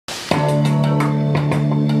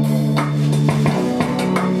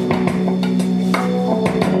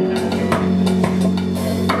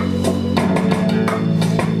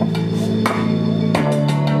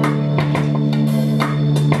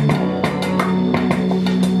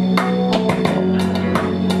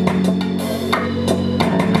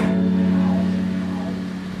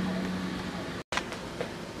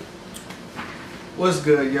What's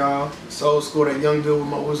good, y'all? It's old school, that young dude with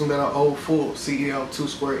my wisdom that I owe full. CEO 2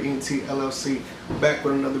 Square ENT LLC. Back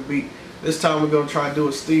with another beat. This time we're gonna try to do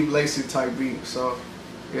a Steve Lacy type beat. So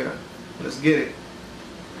yeah, let's get it.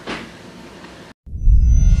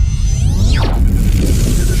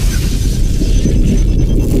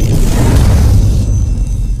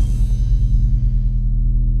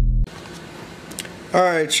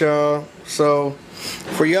 Alright, y'all. So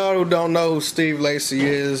for y'all who don't know who Steve Lacy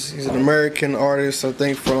is, he's an American artist, I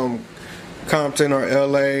think from Compton or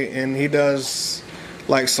LA, and he does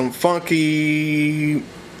like some funky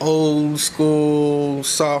old school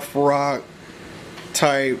soft rock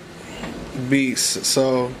type beats.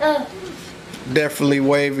 So definitely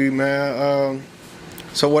wavy, man.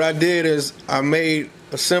 So what I did is I made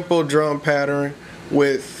a simple drum pattern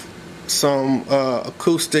with some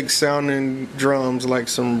acoustic sounding drums, like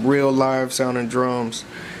some real live sounding drums,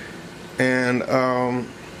 and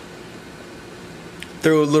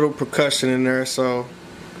threw a little percussion in there, so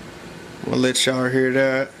I'm gonna let y'all hear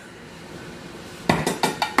that.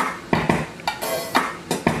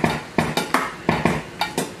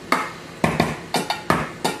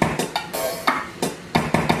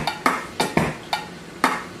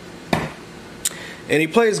 And he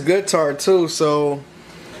plays guitar too, so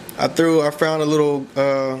I found a little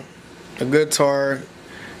a guitar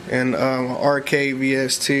and arcade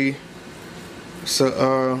VST,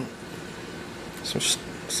 so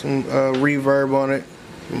some reverb on it,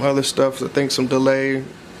 some other stuff. I think some delay.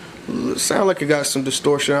 Sound like it got some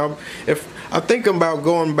distortion. I think about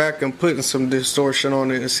going back and putting some distortion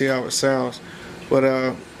on it and see how it sounds.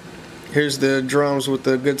 But here's the drums with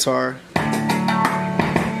the guitar.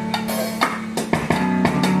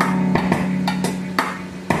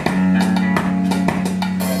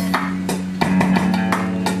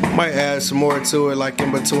 Might add some more to it, like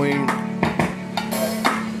in between.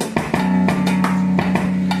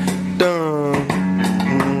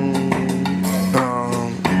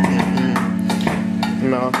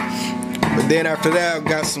 No. But then after that, I've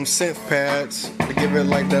got some synth pads to give it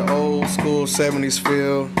like that old school 70s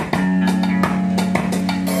feel.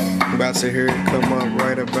 I'm about to hear it come up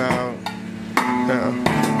right about now.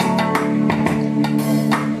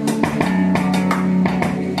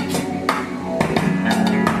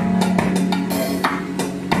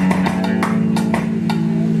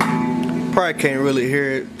 Probably can't really hear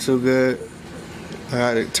it too good. I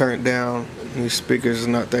had it turned down. These speakers are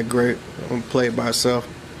not that great. I'm gonna play it by itself.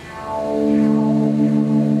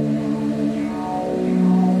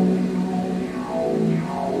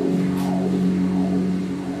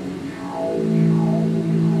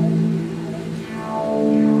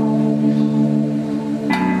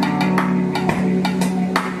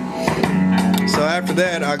 So after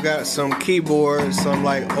that, I got some keyboards, some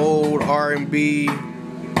like old R&B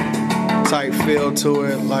type feel to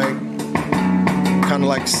it, like kind of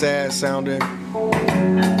like sad sounding.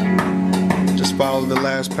 Just follow the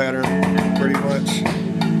last pattern pretty much.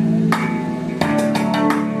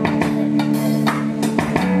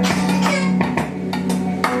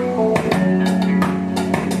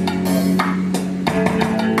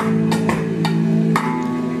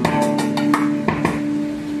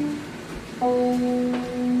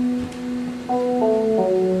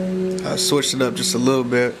 I switched it up just a little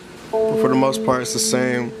bit. For the most part, it's the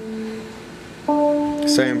same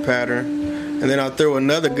pattern. And then I threw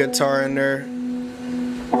another guitar in there.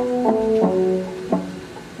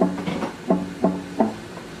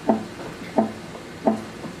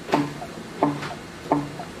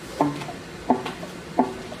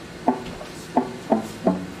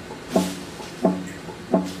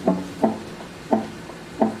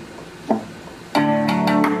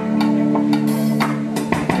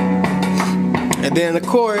 And then of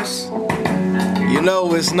course, you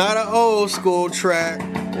know, it's not an old school track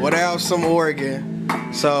without some organ.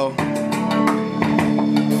 So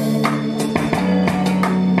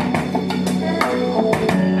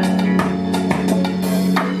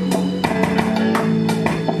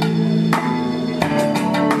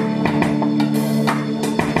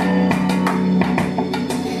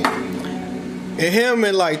and him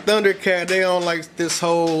and like Thundercat, they on like this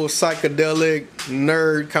whole psychedelic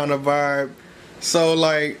nerd kind of vibe. So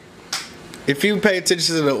like, if you pay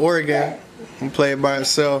attention to the organ and play it by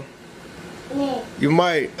itself, you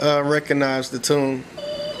might recognize the tune.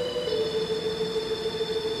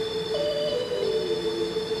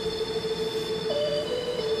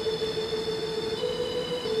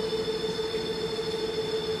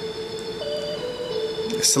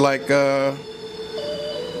 It's like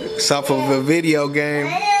it's off of a video game.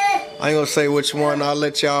 I ain't gonna say which one. I'll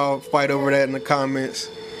let y'all fight over that in the comments.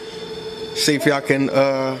 See if y'all can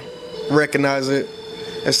recognize it.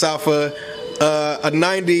 It's off a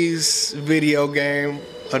 90s video game,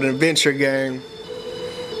 an adventure game.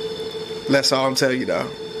 That's all I'm telling you though.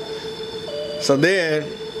 So then,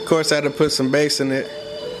 of course, I had to put some bass in it.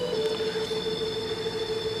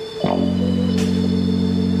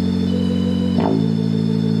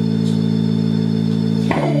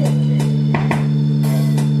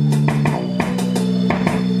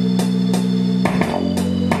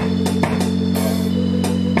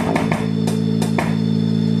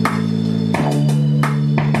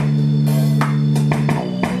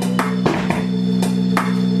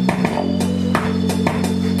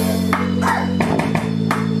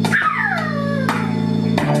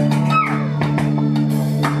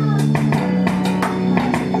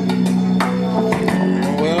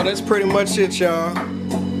 That's pretty much it, y'all.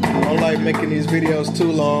 I don't like making these videos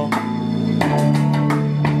too long.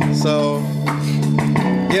 So,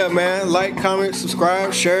 yeah, man. Like, comment,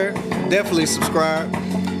 subscribe, share. Definitely subscribe.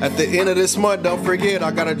 At the end of this month, don't forget,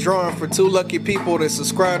 I got a drawing for 2 lucky people that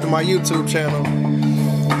subscribe to my YouTube channel.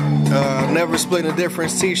 Never Split a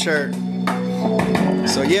Difference t-shirt.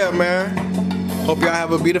 So, yeah, man. Hope y'all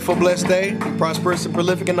have a beautiful, blessed day. Be prosperous and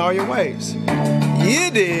prolific in all your ways.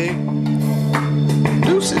 You dig?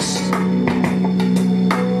 Deuces.